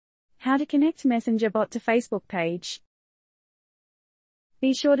How to connect Messenger bot to Facebook page.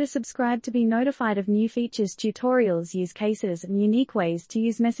 Be sure to subscribe to be notified of new features, tutorials, use cases, and unique ways to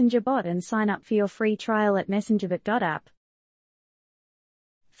use Messenger bot, and sign up for your free trial at messengerbot.app.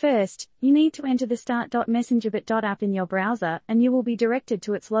 First, you need to enter the start.messengerbot.app in your browser, and you will be directed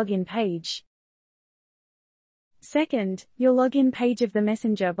to its login page. Second, your login page of the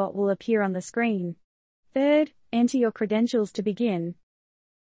Messenger bot will appear on the screen. Third, enter your credentials to begin.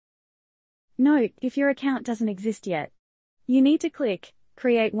 Note, if your account doesn't exist yet, you need to click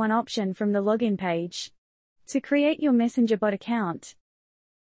Create One option from the login page to create your Messenger bot account.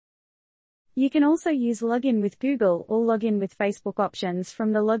 You can also use Login with Google or Login with Facebook options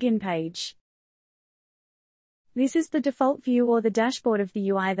from the login page. This is the default view or the dashboard of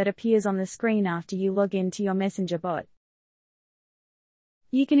the UI that appears on the screen after you log in to your Messenger bot.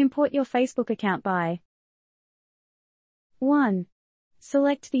 You can import your Facebook account by 1.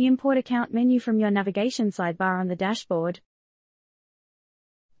 Select the Import Account menu from your navigation sidebar on the dashboard.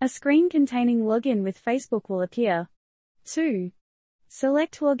 A screen containing Login with Facebook will appear. 2.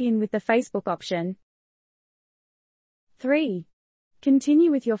 Select Login with the Facebook option. 3. Continue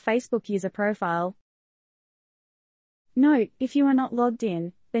with your Facebook user profile. Note, if you are not logged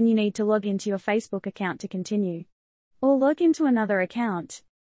in, then you need to log into your Facebook account to continue, or log into another account.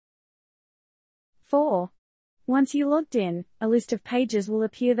 4. Once you logged in, a list of pages will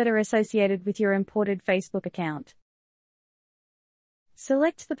appear that are associated with your imported Facebook account.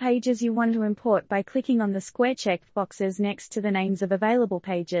 Select the pages you want to import by clicking on the square checked boxes next to the names of available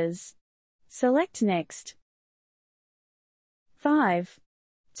pages. Select Next. 5.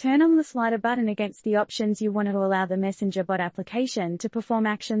 Turn on the slider button against the options you want to allow the Messenger bot application to perform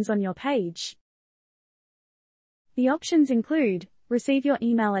actions on your page. The options include receive your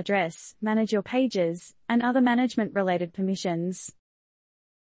email address, manage your pages, and other management-related permissions.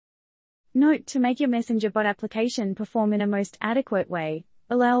 Note, to make your Messenger bot application perform in a most adequate way,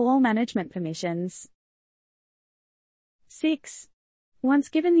 allow all management permissions. 6. Once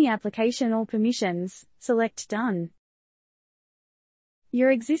given the application all permissions, select Done.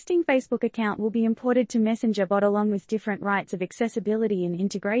 Your existing Facebook account will be imported to Messenger bot along with different rights of accessibility and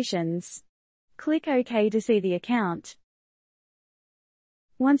integrations. Click OK to see the account.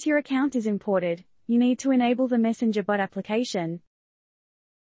 Once your account is imported, you need to enable the Messenger bot application.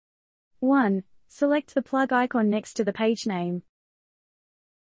 1. Select the plug icon next to the page name.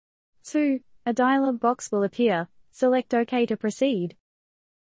 2. A dialog box will appear. Select OK to proceed.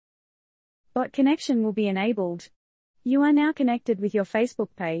 Bot connection will be enabled. You are now connected with your Facebook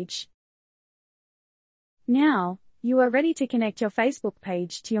page. Now, you are ready to connect your Facebook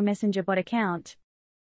page to your Messenger bot account.